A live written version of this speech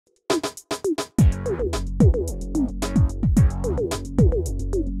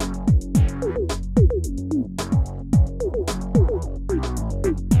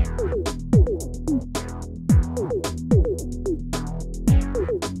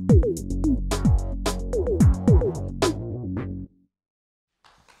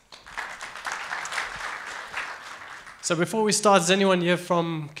So before we start, is anyone here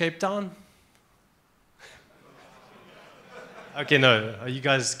from Cape Town? Okay, no. Are you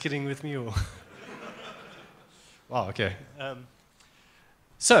guys kidding with me or? Wow, okay.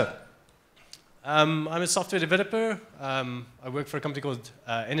 I'm a software developer. I work for a company called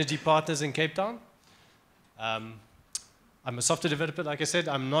Energy Partners in Cape Town. I'm a software developer, like I said.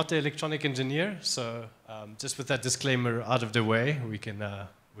 I'm not an electronic engineer, so just with that disclaimer out of the way, we can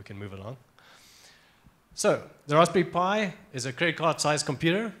move along. So the Raspberry Pi is a credit card-sized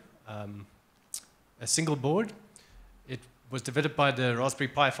computer, a single board. It was developed by the Raspberry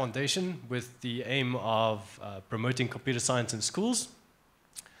Pi Foundation with the aim of promoting computer science in schools.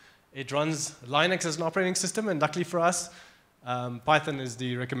 It runs Linux as an operating system, and luckily for us, Python is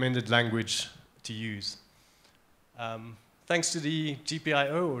the recommended language to use. Thanks to the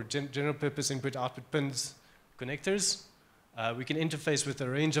GPIO, or General Purpose Input-Output Pins connectors, we can interface with a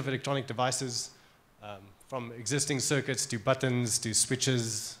range of electronic devices, from existing circuits to buttons to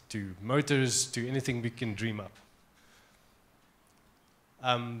switches to motors to anything we can dream up.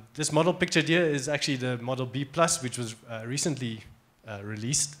 This model pictured here is actually the Model B+, which was recently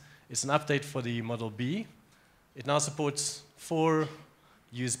released. It's an update for the Model B. It now supports 4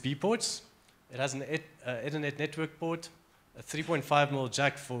 USB ports. It has an Ethernet network port, a 3.5mm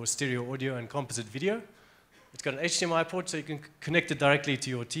jack for stereo audio and composite video. It's got an HDMI port, so you can connect it directly to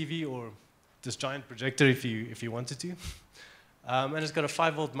your TV or this giant projector if you wanted to. And it's got a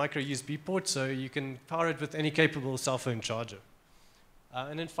 5-volt micro USB port, so you can power it with any capable cell phone charger.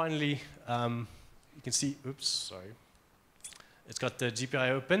 And then finally, you can see, oops, sorry. It's got the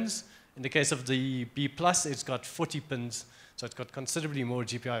GPIO pins. In the case of the B+, it's got 40 pins, so it's got considerably more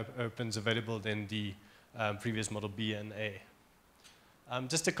GPIO pins available than the previous Model B and A.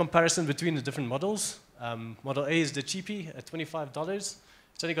 Just a comparison between the different models. Model A is the cheapie at $25.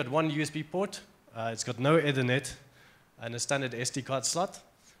 It's only got 1 USB port. It's got no Ethernet and a standard SD card slot.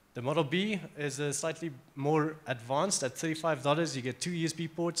 The Model B is slightly more advanced. At $35, you get 2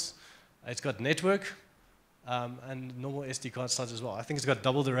 USB ports. It's got network and normal SD card slots as well. I think it's got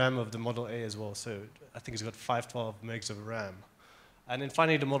double the RAM of the Model A as well, so I think it's got 512 megs of RAM. And then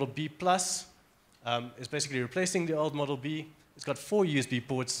finally, the Model B Plus is basically replacing the old Model B. It's got 4 USB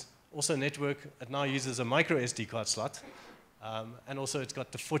ports, also network. It now uses a micro SD card slot. And also it's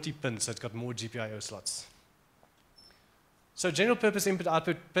got the 40 pins, so it's got more GPIO slots. So general purpose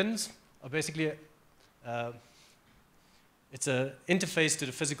input-output pins are basically, it's an interface to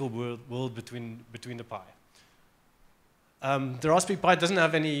the physical world between the Pi. The Raspberry Pi doesn't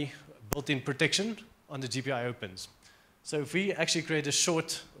have any built-in protection on the GPIO pins. So if we actually create a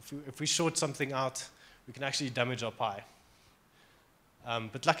short, if we short something out, we can actually damage our Pi.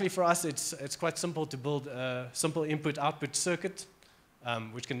 But luckily for us, it's quite simple to build a simple input-output circuit,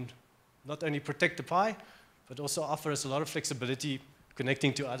 which can not only protect the Pi, but also offer us a lot of flexibility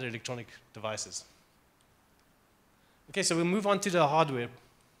connecting to other electronic devices. Okay, so we'll move on to the hardware.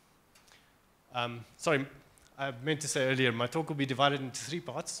 Sorry, I meant to say earlier, my talk will be divided into 3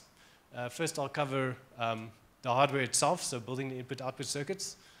 parts. First, I'll cover the hardware itself, so building the input-output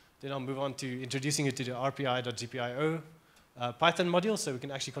circuits. Then I'll move on to introducing you to the RPi.GPIO Python module, so we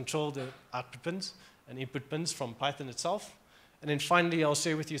can actually control the output pins and input pins from Python itself. And then finally, I'll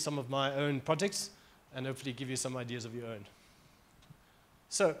share with you some of my own projects and hopefully give you some ideas of your own.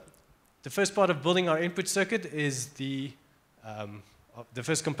 So the first part of building our input circuit is the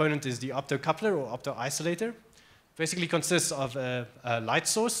first component is the optocoupler or opto-isolator. Basically consists of a light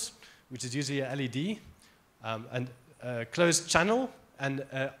source, which is usually a LED, and a closed channel, and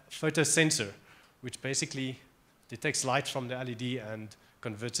a photosensor, which basically detects light from the LED and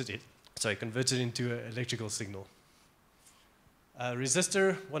converts it into an electrical signal. A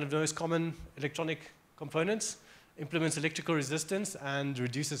resistor, one of the most common electronic components, implements electrical resistance and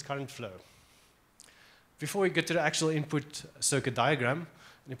reduces current flow. Before we get to the actual input circuit diagram,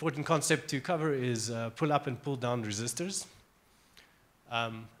 an important concept to cover is pull up and pull down resistors.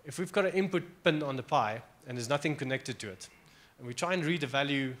 If we've got an input pin on the Pi and there's nothing connected to it, and we try and read the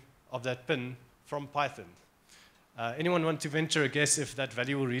value of that pin from Python, anyone want to venture a guess if that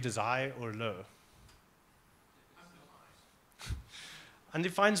value will read as high or low?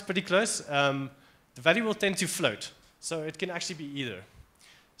 Undefined is pretty close. The value will tend to float, so it can actually be either.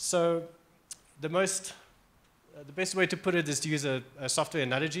 So the best way to put it is to use a software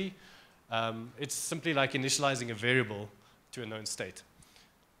analogy. It's simply like initializing a variable to a known state.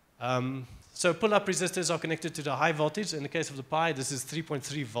 So pull-up resistors are connected to the high voltage. In the case of the Pi, this is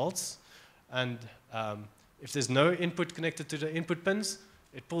 3.3 volts. And if there's no input connected to the input pins,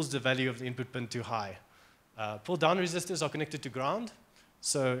 it pulls the value of the input pin to high. Pull-down resistors are connected to ground.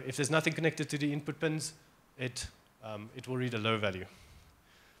 So if there's nothing connected to the input pins, it it will read a low value.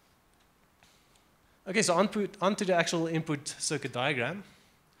 Okay, so onto the actual input circuit diagram.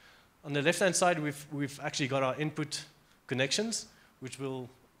 On the left-hand side, we've actually got our input connections,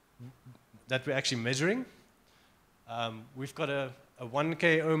 that we're actually measuring. We've got a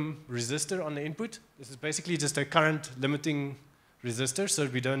 1K ohm resistor on the input. This is basically just a current limiting resistor, so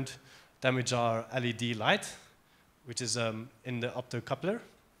we don't damage our LED light, which is in the optocoupler.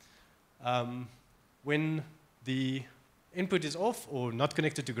 When the input is off or not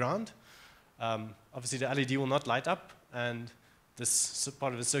connected to ground, obviously the LED will not light up, and this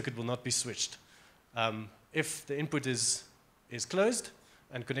part of the circuit will not be switched. If the input is closed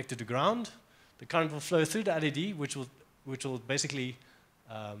and connected to ground, the current will flow through the LED, which will basically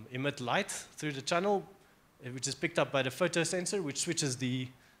emit light through the channel, which is picked up by the photosensor, which switches the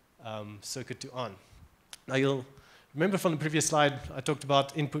circuit to on. Now you'll remember from the previous slide, I talked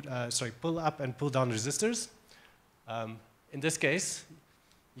about pull up and pull down resistors. In this case,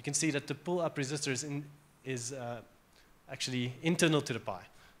 you can see that the pull up resistor is actually internal to the Pi.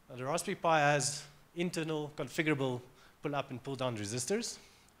 Now, the Raspberry Pi has internal configurable pull up and pull down resistors,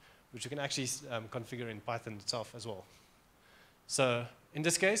 which you can actually configure in Python itself as well. So in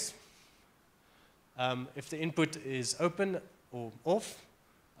this case, if the input is open or off,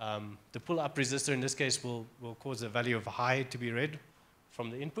 the pull-up resistor in this case will cause a value of high to be read from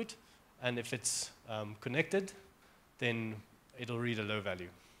the input. And if it's connected, then it'll read a low value.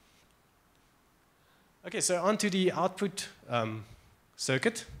 Okay, so onto the output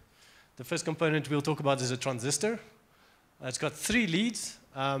circuit. The first component we'll talk about is a transistor. It's got 3 leads.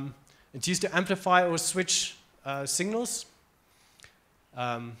 It's used to amplify or switch signals.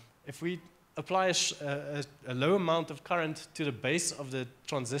 If we apply a low amount of current to the base of the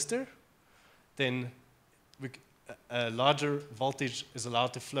transistor, then a larger voltage is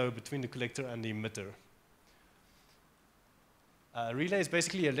allowed to flow between the collector and the emitter. A relay is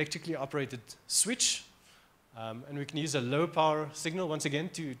basically an electrically operated switch, and we can use a low power signal once again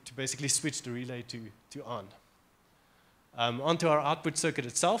to basically switch the relay to on. Onto our output circuit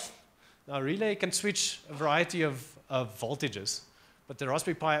itself. Now, a relay can switch a variety of voltages, but the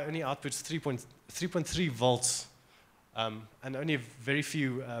Raspberry Pi only outputs 3.3 volts and only very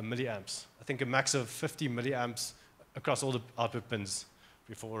few milliamps. I think a max of 50 milliamps across all the output pins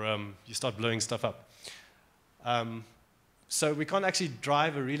before you start blowing stuff up. So we can't actually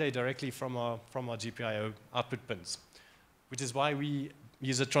drive a relay directly from our GPIO output pins, which is why we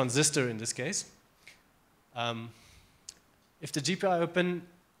use a transistor in this case. If the GPIO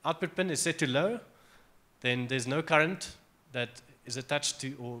output pin is set to low, then there's no current that is attached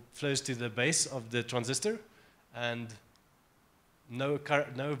to or flows to the base of the transistor, and no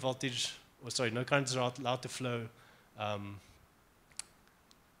current is allowed to flow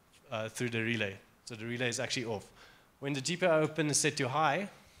through the relay. So the relay is actually off. When the GPIO pin is set to high,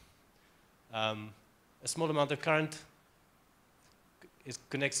 a small amount of current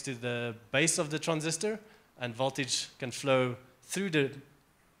connects to the base of the transistor, and voltage can flow through the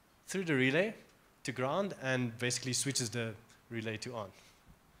relay to ground and basically switches the relay to on.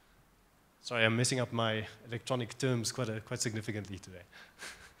 Sorry, I'm messing up my electronic terms quite significantly today.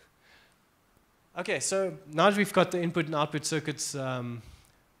 Okay, so now that we've got the input and output circuits and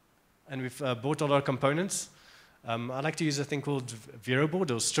we've bought all our components, I like to use a thing called Vero board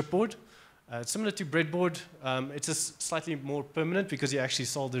or strip board. It's similar to breadboard. It's just slightly more permanent because you actually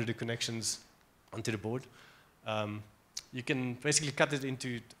solder the connections onto the board. You can basically cut it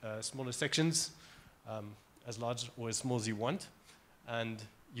into smaller sections, as large or as small as you want, and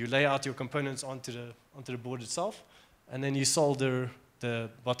you lay out your components onto the board itself, and then you solder the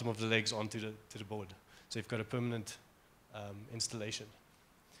bottom of the legs onto the board. So you've got a permanent installation.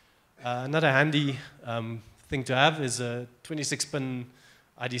 Another handy thing to have is a 26-pin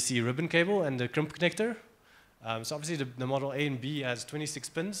IDC ribbon cable and a crimp connector. So obviously the model A and B has 26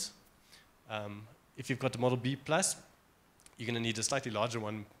 pins. If you've got the model B plus, you're going to need a slightly larger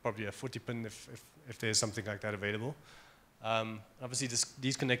one, probably a 40-pin if there's something like that available. Obviously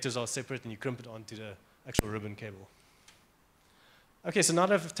these connectors are separate and you crimp it onto the actual ribbon cable. Okay, so now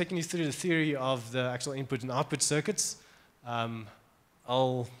that I've taken you through the theory of the actual input and output circuits,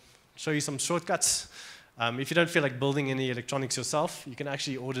 I'll show you some shortcuts. If you don't feel like building any electronics yourself, you can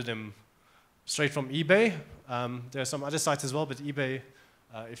actually order them straight from eBay. There are some other sites as well, but eBay,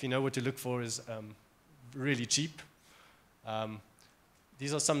 if you know what to look for, is really cheap.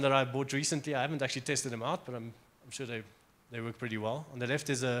 These are some that I bought recently. I haven't actually tested them out, but I'm sure they work pretty well. On the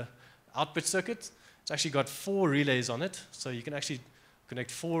left is an output circuit. It's actually got 4 relays on it, so you can actually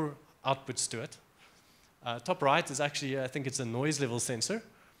connect 4 outputs to it. Top right is actually, I think it's a noise level sensor.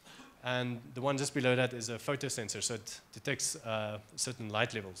 And the one just below that is a photo sensor, so it detects certain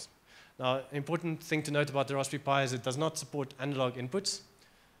light levels. Now, an important thing to note about the Raspberry Pi is it does not support analog inputs.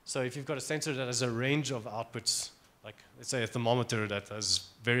 So if you've got a sensor that has a range of outputs, like let's say a thermometer that has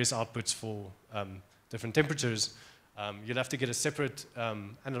various outputs for different temperatures, you'll have to get a separate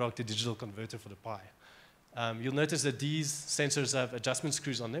analog to digital converter for the Pi. You'll notice that these sensors have adjustment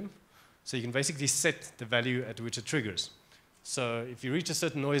screws on them, so you can basically set the value at which it triggers. So if you reach a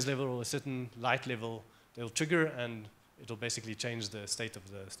certain noise level or a certain light level, they'll trigger and it'll basically change the state of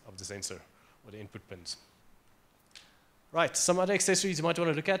the sensor or the input pins. Right, some other accessories you might want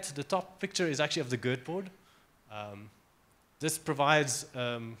to look at. The top picture is actually of the GURD board. This provides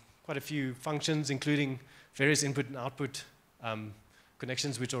quite a few functions, including various input and output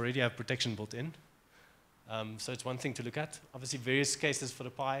connections which already have protection built in. So it's one thing to look at. Obviously, various cases for the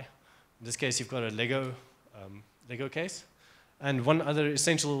Pi. In this case, you've got a Lego case. And one other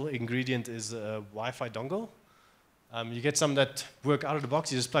essential ingredient is a Wi-Fi dongle. You get some that work out of the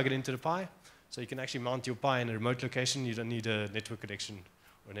box. You just plug it into the Pi. So you can actually mount your Pi in a remote location. You don't need a network connection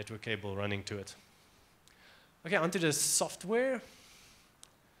or a network cable running to it. OK, onto the software.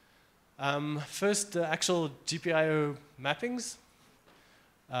 First, the actual GPIO mappings.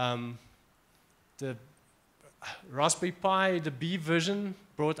 The Raspberry Pi, the B version,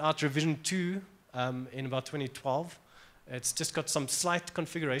 brought out revision 2 in about 2012. It's just got some slight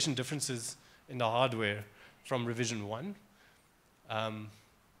configuration differences in the hardware from revision 1.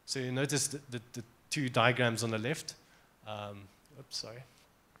 So you notice the two diagrams on the left. Oops, sorry.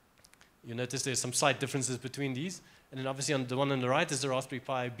 You notice there's some slight differences between these. And then obviously on the one on the right is the Raspberry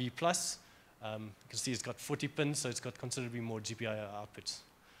Pi B+. You can see it's got 40 pins, so it's got considerably more GPIO outputs.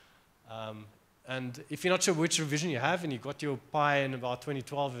 And if you're not sure which revision you have and you got your Pi in about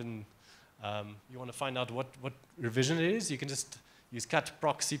 2012 and you want to find out what revision it is, you can just use cat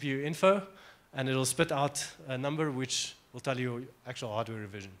proc CPU info and it'll spit out a number which will tell you your actual hardware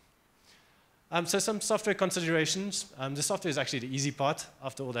revision. So some software considerations. The software is actually the easy part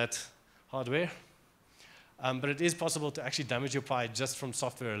after all that hardware. But it is possible to actually damage your Pi just from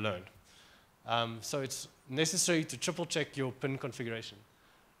software alone. So it's necessary to triple check your pin configuration.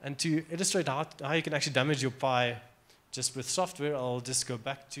 And to illustrate how you can actually damage your Pi just with software, I'll just go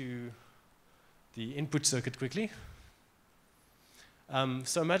back to the input circuit quickly.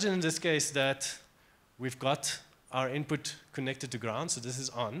 So imagine in this case that we've got our input connected to ground, so this is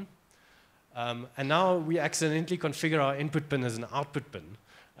on. And now we accidentally configure our input pin as an output pin,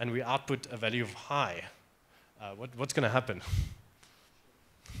 and we output a value of high. What's going to happen?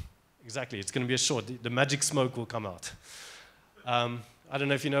 Exactly, it's going to be a short. The magic smoke will come out. I don't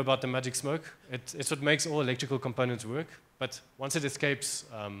know if you know about the magic smoke. It's what makes all electrical components work, but once it escapes,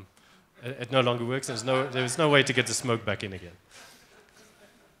 it no longer works. There's no way to get the smoke back in again.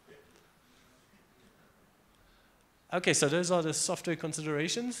 OK, so those are the software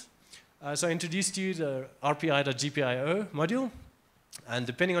considerations. So I introduced you the RPi.GPIO module. And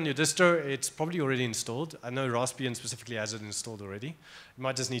depending on your distro, it's probably already installed. I know Raspbian specifically has it installed already. You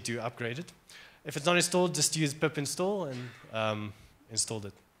might just need to upgrade it. If it's not installed, just use pip install and install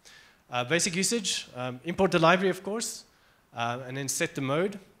it. Basic usage, import the library, of course, and then set the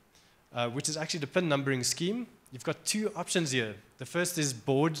mode, which is actually the pin numbering scheme. You've got two options here. The first is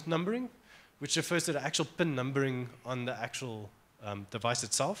board numbering, which refers to the actual pin numbering on the actual device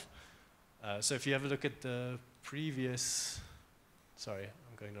itself. So if you have a look at the previous, sorry,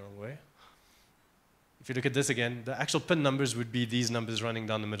 I'm going the wrong way. If you look at this again, the actual pin numbers would be these numbers running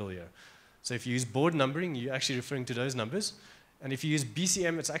down the middle here. So if you use board numbering, you're actually referring to those numbers. And if you use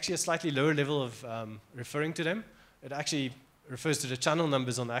BCM, it's actually a slightly lower level of referring to them. It actually refers to the channel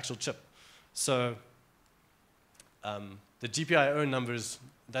numbers on the actual chip. So the GPIO numbers,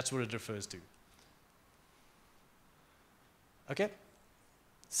 that's what it refers to. OK?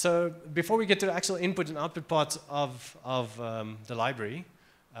 So before we get to the actual input and output parts of the library,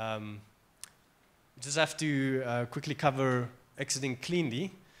 we just have to quickly cover exiting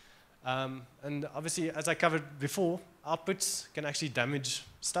cleanly. And obviously, as I covered before, outputs can actually damage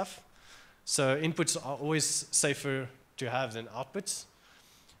stuff. So inputs are always safer to have than outputs.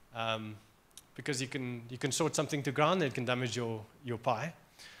 Because you can short something to ground, and it can damage your Pi.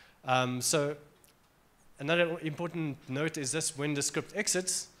 So another important note is this: when the script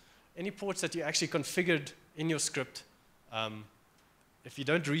exits, any ports that you actually configured in your script, if you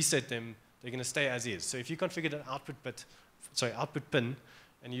don't reset them, they're going to stay as is. So if you configured an output pin,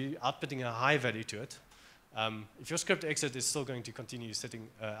 and you're outputting a high value to it, if your script exit is still going to continue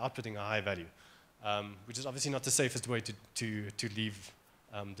outputting a high value, which is obviously not the safest way to leave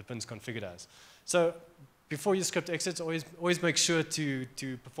the pins configured as. So before your script exits, always make sure to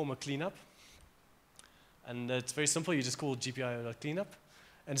perform a cleanup. And it's very simple. You just call GPIO.cleanup.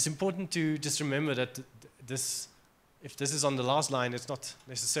 And it's important to just remember that if this is on the last line, it's not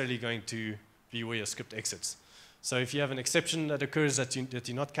necessarily going to be where your script exits. So if you have an exception that occurs that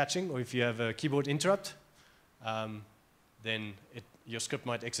you're not catching, or if you have a keyboard interrupt, then your script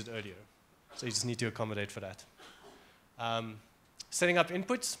might exit earlier. So you just need to accommodate for that. Setting up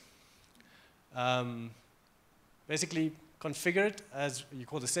inputs. Basically, configure it as you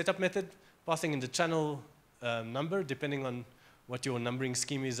call the setup method, passing in the channel number, depending on what your numbering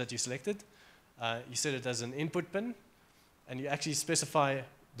scheme is that you selected. You set it as an input pin, and you actually specify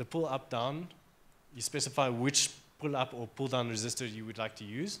the pull up down. You specify which pull up or pull down resistor you would like to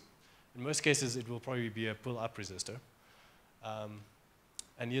use. In most cases, it will probably be a pull up resistor.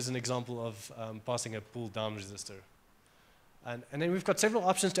 And here's an example of passing a pull down resistor. And then we've got several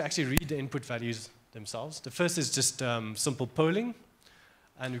options to actually read the input values themselves. The first is just simple polling.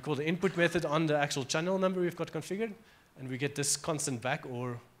 And we call the input method on the actual channel number we've got configured. And we get this constant back,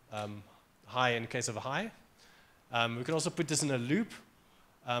 or high in case of a high. We can also put this in a loop,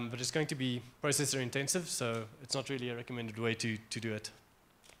 but it's going to be processor intensive, so it's not really a recommended way to do it.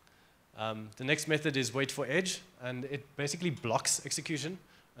 The next method is wait for edge, and it basically blocks execution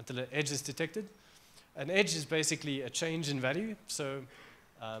until an edge is detected. An edge is basically a change in value, so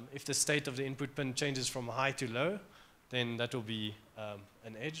if the state of the input pin changes from high to low, then that will be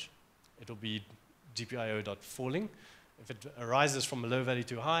an edge. It will be GPIO.falling. If it arises from a low value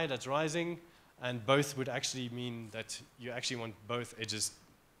to a high, that's rising, and both would actually mean that you actually want both edges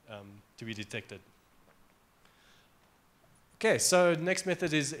to be detected. Okay, so the next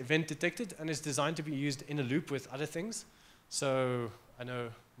method is event detected, and it's designed to be used in a loop with other things. So I know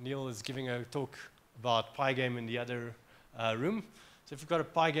Neil is giving a talk about Pygame in the other room. So if you've got a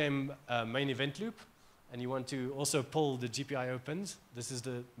Pygame main event loop, and you want to also pull the GPIO pins, this is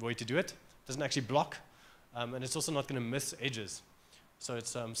the way to do it. It doesn't actually block, and it's also not going to miss edges. So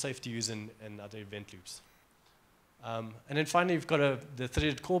it's safe to use in other event loops. And then finally, we've got the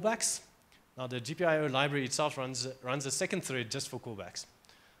threaded callbacks. Now, the GPIO library itself runs a second thread just for callbacks.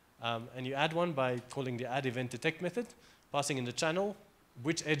 And you add one by calling the add event detect method, passing in the channel,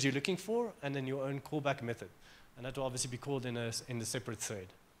 which edge you're looking for, and then your own callback method. And that will obviously be called in the separate thread.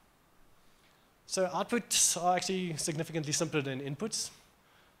 So outputs are actually significantly simpler than inputs.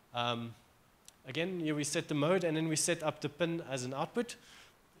 Again, here we set the mode, and then we set up the pin as an output.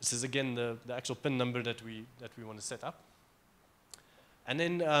 This is, again, the actual pin number that we want to set up. And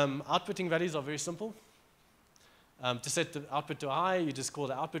then outputting values are very simple. To set the output to high, you just call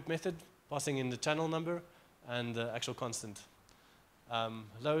the output method, passing in the channel number and the actual constant.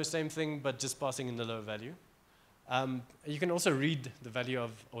 Low, same thing, but just passing in the low value. You can also read the value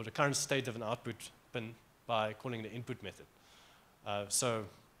of, or the current state of an output pin by calling the input method. So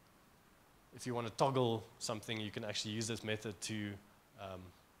if you want to toggle something, you can actually use this method to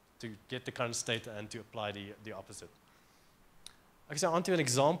get the current state and to apply the opposite. Okay, so on to an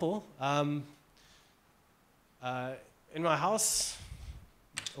example. In my house,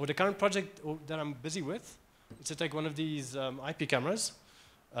 or the current project that I'm busy with, is to take one of these IP cameras.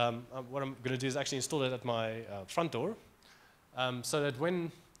 What I'm going to do is actually install it at my front door, so that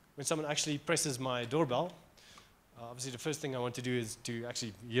when someone actually presses my doorbell, obviously the first thing I want to do is to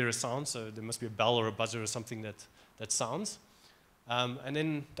actually hear a sound, so there must be a bell or a buzzer or something that sounds. And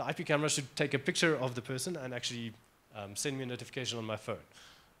then the IP camera should take a picture of the person and actually send me a notification on my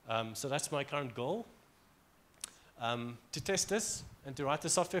phone. So that's my current goal. To test this and to write the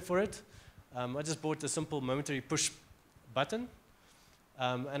software for it, I just bought a simple momentary push button.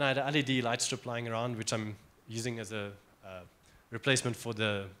 And I had an LED light strip lying around, which I'm using as a replacement for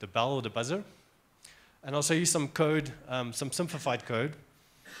the bell or the buzzer. And I'll show you some code, some simplified code.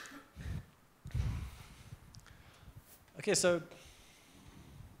 Okay, so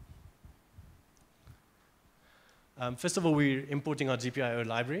first of all, we're importing our GPIO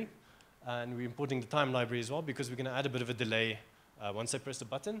library, and we're importing the time library as well, because we're going to add a bit of a delay once I press the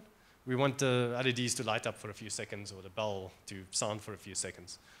button. We want the LEDs to light up for a few seconds, or the bell to sound for a few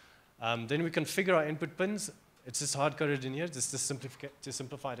seconds. Then we configure our input pins. It's just hard-coded in here, just to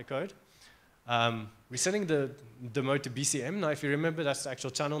simplify the code. We're setting the mode to BCM. Now, if you remember, that's the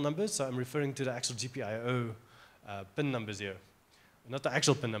actual channel numbers, so I'm referring to the actual GPIO pin numbers here. Not the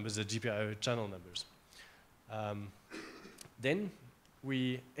actual pin numbers, the GPIO channel numbers. Then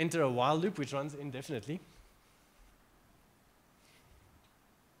we enter a while loop, which runs indefinitely.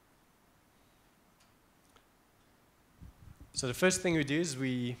 So the first thing we do is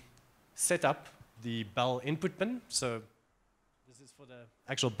we set up the bell input pin. So this is for the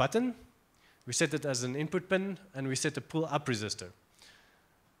actual button. we set it as an input pin, and we set a pull up resistor.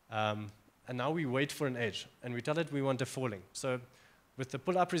 And now we wait for an edge, and we tell it we want a falling. So with the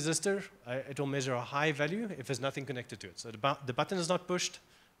pull up resistor, it will measure a high value if there's nothing connected to it. So the button is not pushed,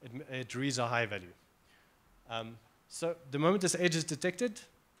 it reads a high value. So the moment this edge is detected,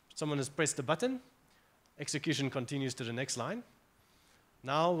 someone has pressed the button, execution continues to the next line.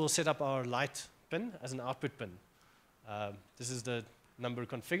 Now we'll set up our light pin as an output pin. This is the number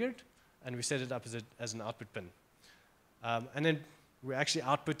configured, and we set it up as an output pin. And then we actually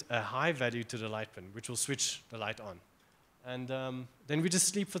output a high value to the light pin, which will switch the light on. And then we just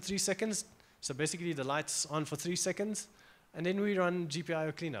sleep for 3 seconds. So basically the light's on for 3 seconds, and then we run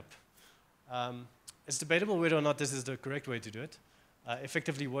GPIO cleanup. It's debatable whether or not this is the correct way to do it.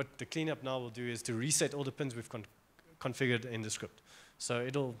 Effectively, what the cleanup now will do is to reset all the pins we've configured in the script. So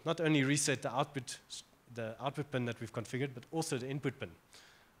it'll not only reset the output pin that we've configured, but also the input pin.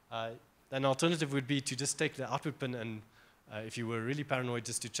 An alternative would be to just take the output pin and, if you were really paranoid,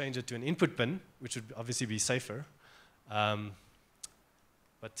 just to change it to an input pin, which would obviously be safer.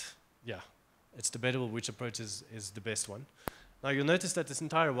 But yeah, it's debatable which approach is the best one. Now you'll notice that this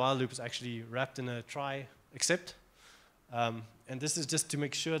entire while loop is actually wrapped in a try except. And this is just to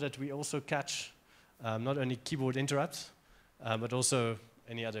make sure that we also catch not only keyboard interrupts, but also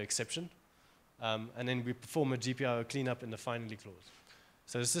any other exception. And then we perform a GPIO cleanup in the finally clause.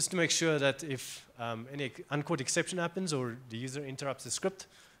 So it's just to make sure that if any uncaught exception happens or the user interrupts the script,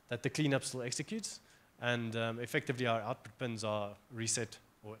 that the cleanup still executes. And effectively our output pins are reset,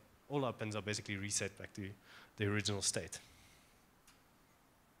 or all our pins are basically reset back to the original state.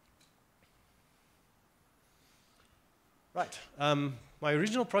 Right. My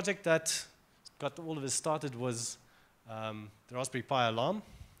original project that got all of this started was the Raspberry Pi alarm.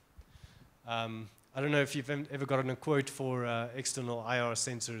 I don't know if you've ever gotten a quote for external IR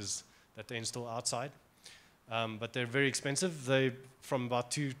sensors that they install outside, but they're very expensive. They're from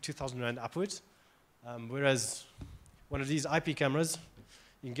about 2,000 Rand upwards, whereas one of these IP cameras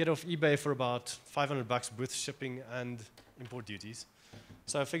you can get off eBay for about $500 with shipping and import duties.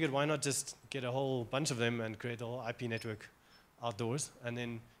 So I figured why not just get a whole bunch of them and create a whole IP network outdoors, and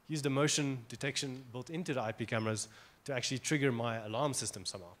then use the motion detection built into the IP cameras to actually trigger my alarm system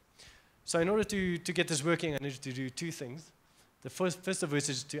somehow. So in order to get this working, I needed to do 2 things. The first of which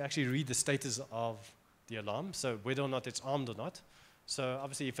is to actually read the status of the alarm, so whether or not it's armed or not. So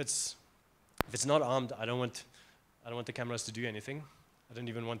obviously if it's not armed, I don't want the cameras to do anything. I don't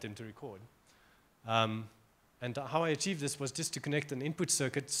even want them to record. And how I achieved this was just to connect an input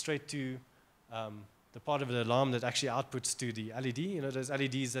circuit straight to the part of the alarm that actually outputs to the LED. You know, those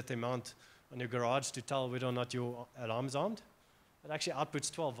LEDs that they mount on your garage to tell whether or not your alarm is armed. It actually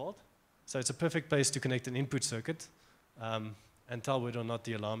outputs 12 volt. So it's a perfect place to connect an input circuit and tell whether or not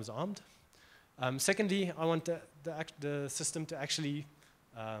the alarm is armed. Secondly, I want the system to actually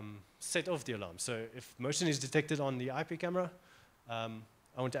set off the alarm. So if motion is detected on the IP camera, I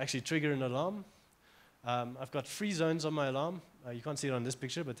want to actually trigger an alarm. I've got 3 zones on my alarm. You can't see it on this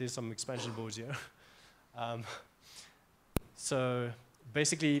picture, but there's some expansion boards here. So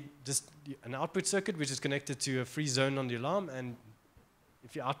basically, just an output circuit which is connected to a free zone on the alarm, and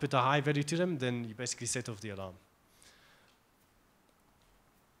if you output a high value to them, then you basically set off the alarm.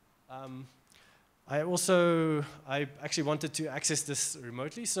 I actually wanted to access this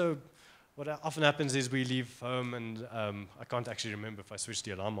remotely, so what often happens is we leave home and I can't actually remember if I switched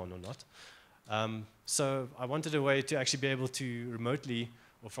the alarm on or not. So I wanted a way to actually be able to remotely,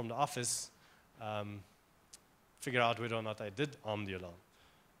 or from the office, figure out whether or not I did arm the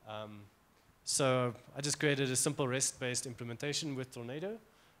alarm. So I just created a simple REST-based implementation with Tornado.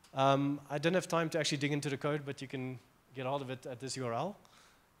 I don't have time to actually dig into the code, but you can get hold of it at this URL.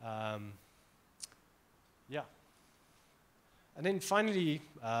 Yeah. And then finally,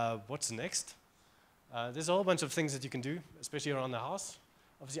 what's next? There's a whole bunch of things that you can do, especially around the house.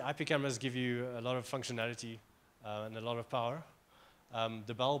 Obviously, IP cameras give you a lot of functionality and a lot of power.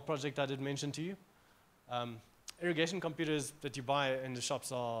 The Bell project I did mention to you. Irrigation computers that you buy in the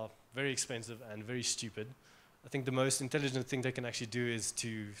shops are very expensive and very stupid. I think the most intelligent thing they can actually do is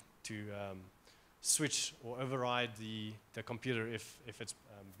to switch or override the computer if it's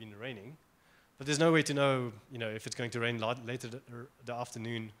been raining. But there's no way to know, if it's going to rain later the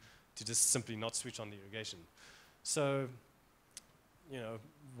afternoon to just simply not switch on the irrigation. So,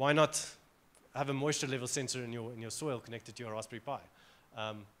 why not have a moisture level sensor in your soil connected to your Raspberry Pi?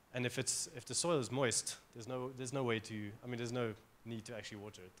 And if the soil is moist, there's no way to, there's no need to actually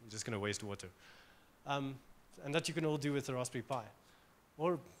water it. You're just going to waste water. And that you can all do with the Raspberry Pi.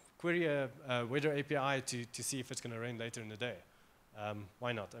 Or query a weather API to see if it's going to rain later in the day.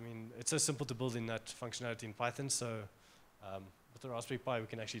 why not? I mean, it's so simple to build in that functionality in Python, so with the Raspberry Pi, we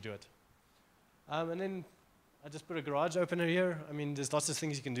can actually do it. And then I just put a garage opener here. I mean, there's lots of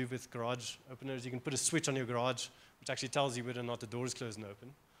things you can do with garage openers. You can put a switch on your garage, which actually tells you whether or not the door is closed and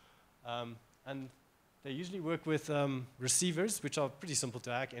open. And they usually work with receivers, which are pretty simple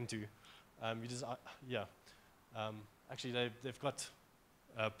to hack into. You just, actually, they've got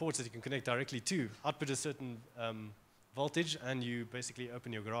ports that you can connect directly to, output a certain voltage, and you basically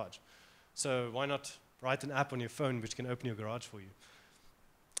open your garage. So why not write an app on your phone which can open your garage for you?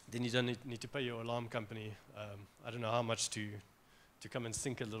 Then you don't need to pay your alarm company, I don't know how much to come and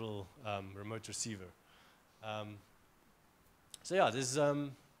sync a little remote receiver. So yeah, there's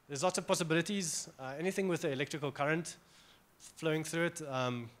lots of possibilities. Anything with the electrical current flowing through it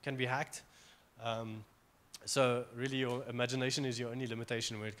can be hacked. So really your imagination is your only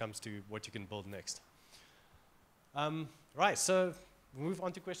limitation when it comes to what you can build next. Right, so we'll move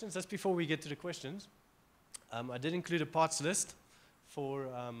on to questions. Just before we get to the questions, I did include a parts list for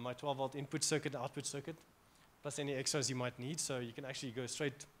my 12-volt input circuit and output circuit, plus any extras you might need. So you can actually go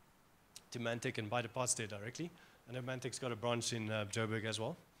straight to Mantech and buy the parts there directly. I know Mantech's got a branch in Joburg as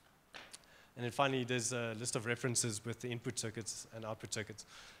well. And then finally, there's a list of references with the input circuits and output circuits.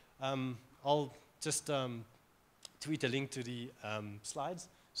 I'll just tweet a link to the slides,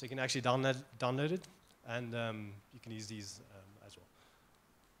 so you can actually download it, and you can use these as well.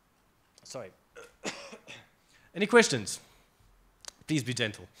 Sorry. Any questions? Please be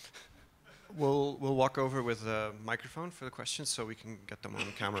gentle. We'll walk over with a microphone for the questions so we can get them on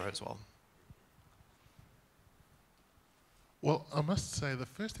camera as well. Well, I must say, the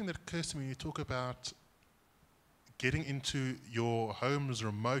first thing that occurs to me when you talk about getting into your home's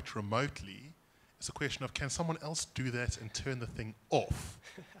remotely is a question of, can someone else do that and turn the thing off?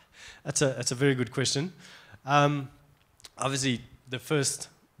 That's a very good question. Obviously, the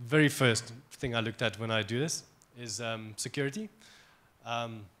very first thing I looked at when I do this is security.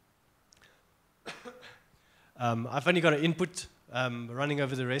 I've only got an input running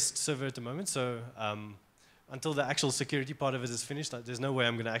over the REST server at the moment, so until the actual security part of it is finished, there's no way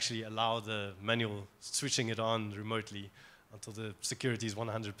I'm going to actually allow the manual switching it on remotely until the security is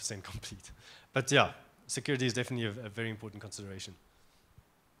 100% complete. But yeah, security is definitely a very important consideration.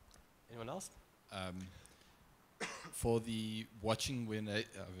 Anyone else? For the watching when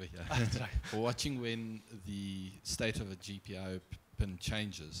for watching when the state of a GPIO pin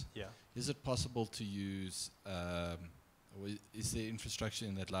changes, yeah, is it possible to use? Or is there infrastructure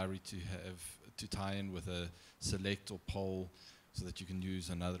in that library to tie in with a select or poll so that you can use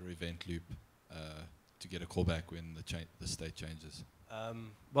another event loop to get a callback when the state changes?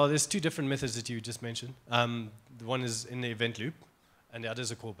 Well, there's two different methods that you just mentioned. The one is in the event loop, and the other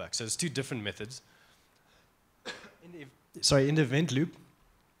is a callback. So there's two different methods. In the event loop,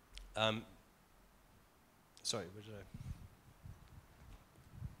 sorry, where did I?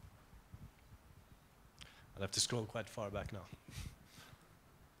 I'll have to scroll quite far back now.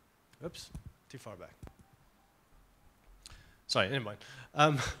 Oops, too far back. Sorry, never mind.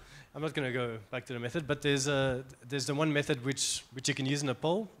 I'm not going to go back to the method, but there's the one method which you can use in a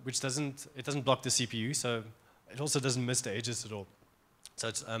poll, which doesn't block the CPU, so it also doesn't miss the edges at all. So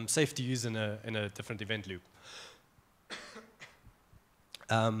it's safe to use in a different event loop.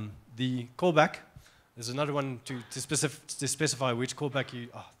 The callback, there's another one to specify which callback you.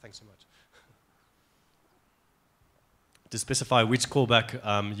 Oh, thanks so much. To specify which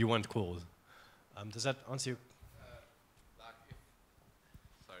callback you want called. Does that answer you?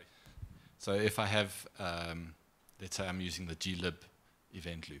 Sorry. So if I have, let's say I'm using the glib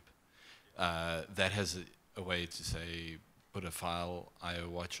event loop, that has a way to say put a file IO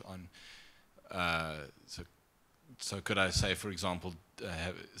watch on. So could I say, for example,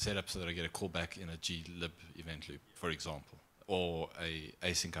 have set up so that I get a callback in a glib event loop, for example, or a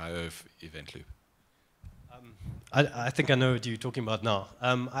async IO event loop? I think I know what you're talking about now.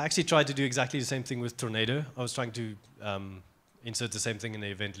 I actually tried to do exactly the same thing with Tornado. I was trying to insert the same thing in the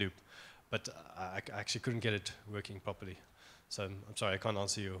event loop, but I actually couldn't get it working properly. So I'm sorry, I can't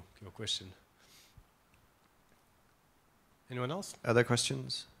answer your question. Anyone else? Other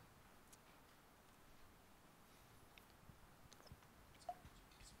questions?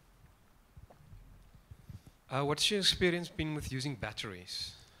 What's your experience been with using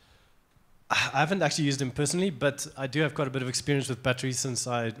batteries? I haven't actually used them personally, but I do have quite a bit of experience with batteries since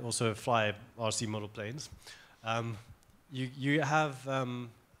I also fly RC model planes. You have,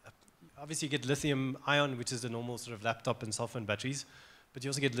 obviously you get lithium ion, which is the normal sort of laptop and cell phone batteries, but you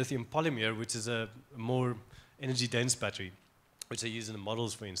also get lithium polymer, which is a more energy dense battery, which they use in the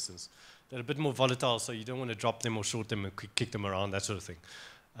models, for instance. they're a bit more volatile, so you don't want to drop them or short them and kick them around, that sort of thing.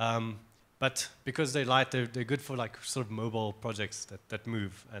 But because they're light, they're good for like sort of mobile projects that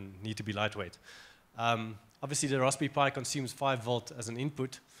move and need to be lightweight. Obviously, the Raspberry Pi consumes 5 volt as an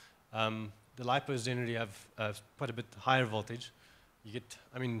input. The LiPos generally have quite a bit higher voltage. You get,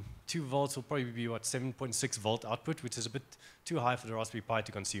 2 volts will probably be, 7.6 volt output, which is a bit too high for the Raspberry Pi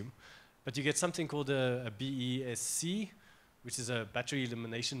to consume. But you get something called a BESC, which is a battery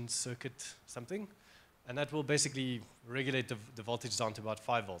elimination circuit something. And that will basically regulate the voltage down to about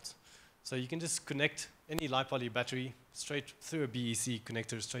 5 volts. So you can just connect any LiPoly battery straight through a BEC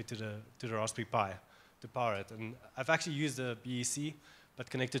connector straight to the Raspberry Pi to power it. And I've actually used the BEC,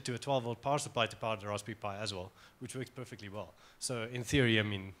 but connected to a 12 volt power supply to power the Raspberry Pi as well, which works perfectly well. So in theory,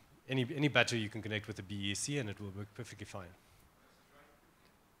 any battery you can connect with a BEC and it will work perfectly fine.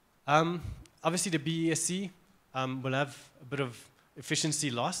 Obviously, the BESC will have a bit of efficiency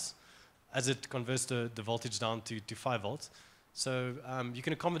loss as it converts the voltage down to 5 volts. So you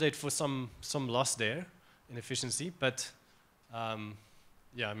can accommodate for some loss there in efficiency, but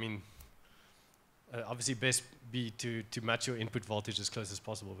obviously best be to match your input voltage as close as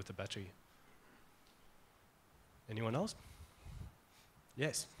possible with the battery. Anyone else?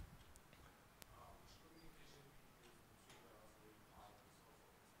 Yes.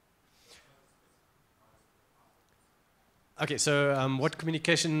 Okay, so what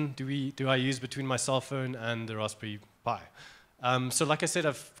communication do I use between my cell phone and the Raspberry Pi? So like I said,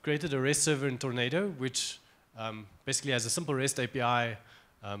 I've created a REST server in Tornado, which basically has a simple REST API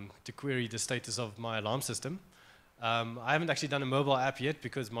to query the status of my alarm system. I haven't actually done a mobile app yet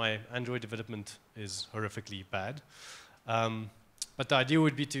because my Android development is horrifically bad. But the idea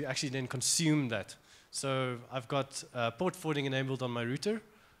would be to actually then consume that. So I've got port forwarding enabled on my router.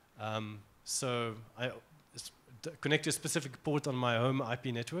 So I connect to a specific port on my home IP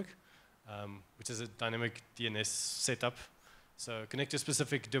network, which is a dynamic DNS setup. So connect to a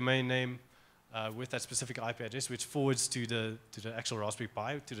specific domain name with that specific IP address, which forwards to the actual Raspberry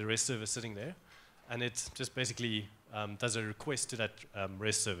Pi, to the REST server sitting there. And it just basically does a request to that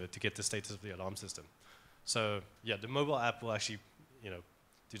REST server to get the status of the alarm system. So yeah, the mobile app will actually,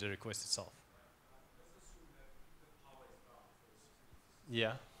 do the request itself.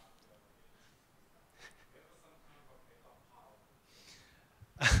 Yeah.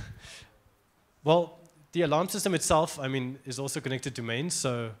 Well, the alarm system itself, is also connected to mains.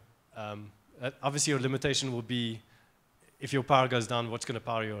 So obviously your limitation will be if your power goes down, what's going to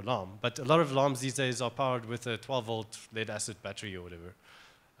power your alarm? But a lot of alarms these days are powered with a 12 volt lead acid battery or whatever,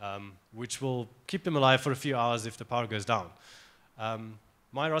 which will keep them alive for a few hours if the power goes down.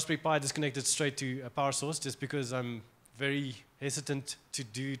 My Raspberry Pi disconnected straight to a power source just because I'm very hesitant to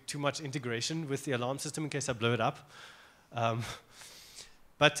do too much integration with the alarm system in case I blow it up.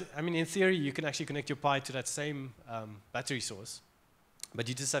 But in theory, you can actually connect your Pi to that same battery source. But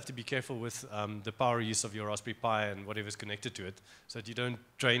you just have to be careful with the power use of your Raspberry Pi and whatever's connected to it, so that you don't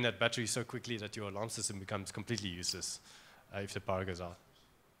drain that battery so quickly that your alarm system becomes completely useless if the power goes out.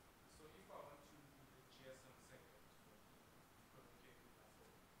 So if I want to do the GSM second to communicate with my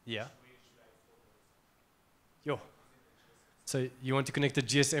phone, Yeah. where should I forward? Yo. So you want to connect the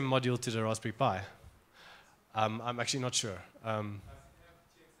GSM module to the Raspberry Pi? I'm actually not sure.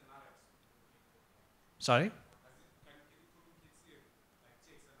 Sorry?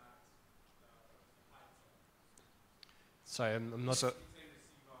 Sorry, I'm not. So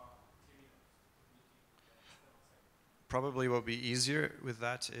probably what would be easier with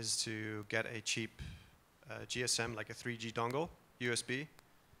that is to get a cheap GSM, like a 3G dongle, USB,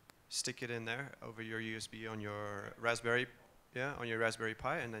 stick it in there over your USB on your Raspberry, on your Raspberry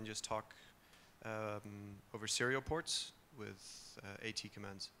Pi, and then just talk over serial ports with AT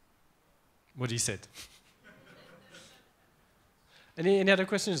commands. What he said. Any other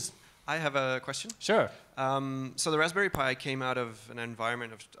questions? I have a question. Sure. So the Raspberry Pi came out of an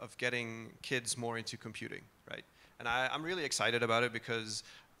environment of getting kids more into computing, right? And I'm really excited about it because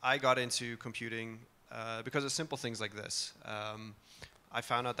I got into computing because of simple things like this. I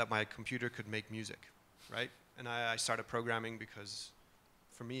found out that my computer could make music, right? And I started programming because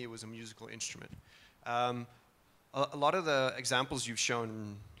for me it was a musical instrument. A lot of the examples you've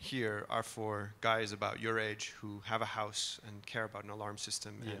shown here are for guys about your age who have a house and care about an alarm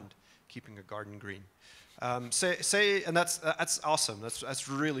system and keeping a garden green. And that's awesome. That's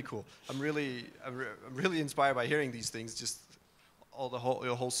really cool. I'm really inspired by hearing these things. Just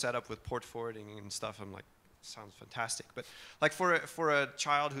your whole setup with port forwarding and stuff. I'm like, sounds fantastic. But like for a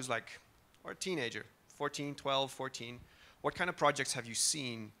child who's or a teenager, 12, 14, what kind of projects have you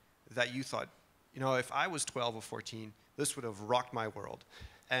seen that you thought, if I was 12 or 14, this would have rocked my world?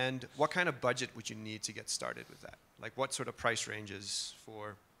 And what kind of budget would you need to get started with that? Like what sort of price ranges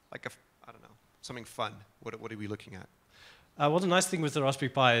for, like, I don't know, something fun? What are we looking at? Well, the nice thing with the Raspberry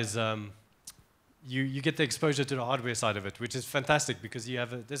Pi is you get the exposure to the hardware side of it, which is fantastic because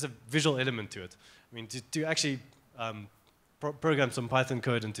there's a visual element to it. I mean, to actually program some Python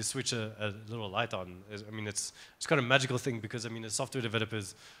code and to switch a little light on, it's kind of a magical thing because, I mean, as software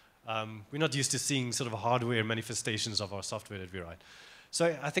developers, we're not used to seeing sort of hardware manifestations of our software that we write.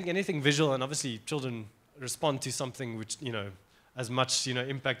 So I think anything visual, and obviously children respond to something which, as much,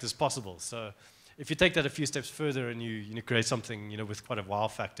 impact as possible. So if you take that a few steps further and you create something, with quite a wow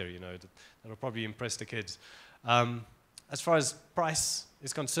factor, that'll probably impress the kids. As far as price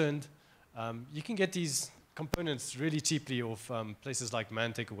is concerned, you can get these components really cheaply off places like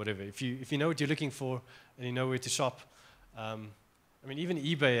Mantech or whatever. If you know what you're looking for and you know where to shop, even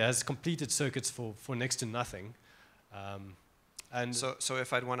eBay has completed circuits for next to nothing. And so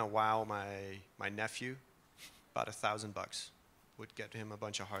if I'd want to wow my nephew, about $1,000 would get him a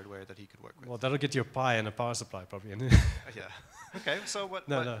bunch of hardware that he could work with. Well, that'll get you a Pi and a power supply probably. Yeah. Okay. So what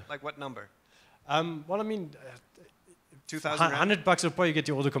number? Well, I mean, 2,000. $100 will probably get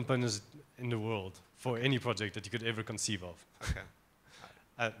you all the components in the world for any project that you could ever conceive of. Okay.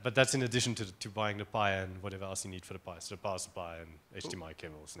 But that's in addition to buying the Pi and whatever else you need for the Pi, so the power supply and HDMI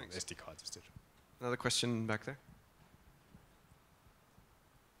cables and SD cards, etc. Another question back there.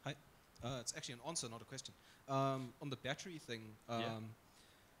 Hi. It's actually an answer, not a question. On the battery thing,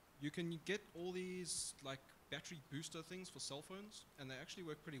 you can get all these like battery booster things for cell phones, and they actually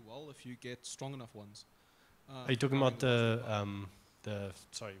work pretty well if you get strong enough ones. Are you talking about the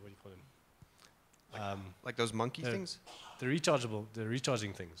sorry, what do you call them? Like those monkey things? The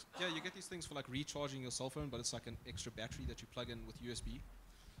recharging things. Yeah, you get these things for like recharging your cell phone, but it's like an extra battery that you plug in with USB.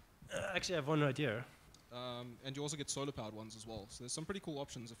 Actually, I have one right here. And you also get solar powered ones as well. So there's some pretty cool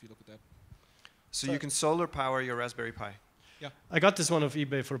options if you look at that. So you can solar power your Raspberry Pi? Yeah. I got this one off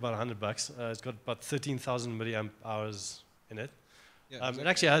eBay for about $100. It's got about 13,000 milliamp hours in it. Yeah, exactly. It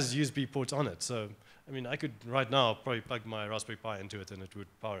actually has USB ports on it. So, I mean, I could right now probably plug my Raspberry Pi into it and it would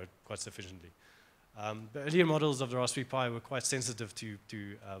power it quite sufficiently. The earlier models of the Raspberry Pi were quite sensitive to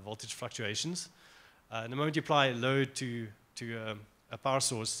voltage fluctuations. And the moment you apply load to a power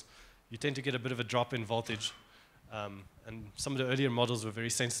source, you tend to get a bit of a drop in voltage. And some of the earlier models were very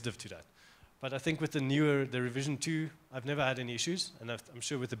sensitive to that. But I think with the revision 2, I've never had any issues. And I'm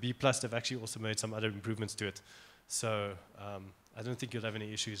sure with the B+, they've actually also made some other improvements to it. So I don't think you'll have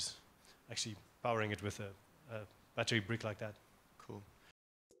any issues actually powering it with a battery brick like that. Cool.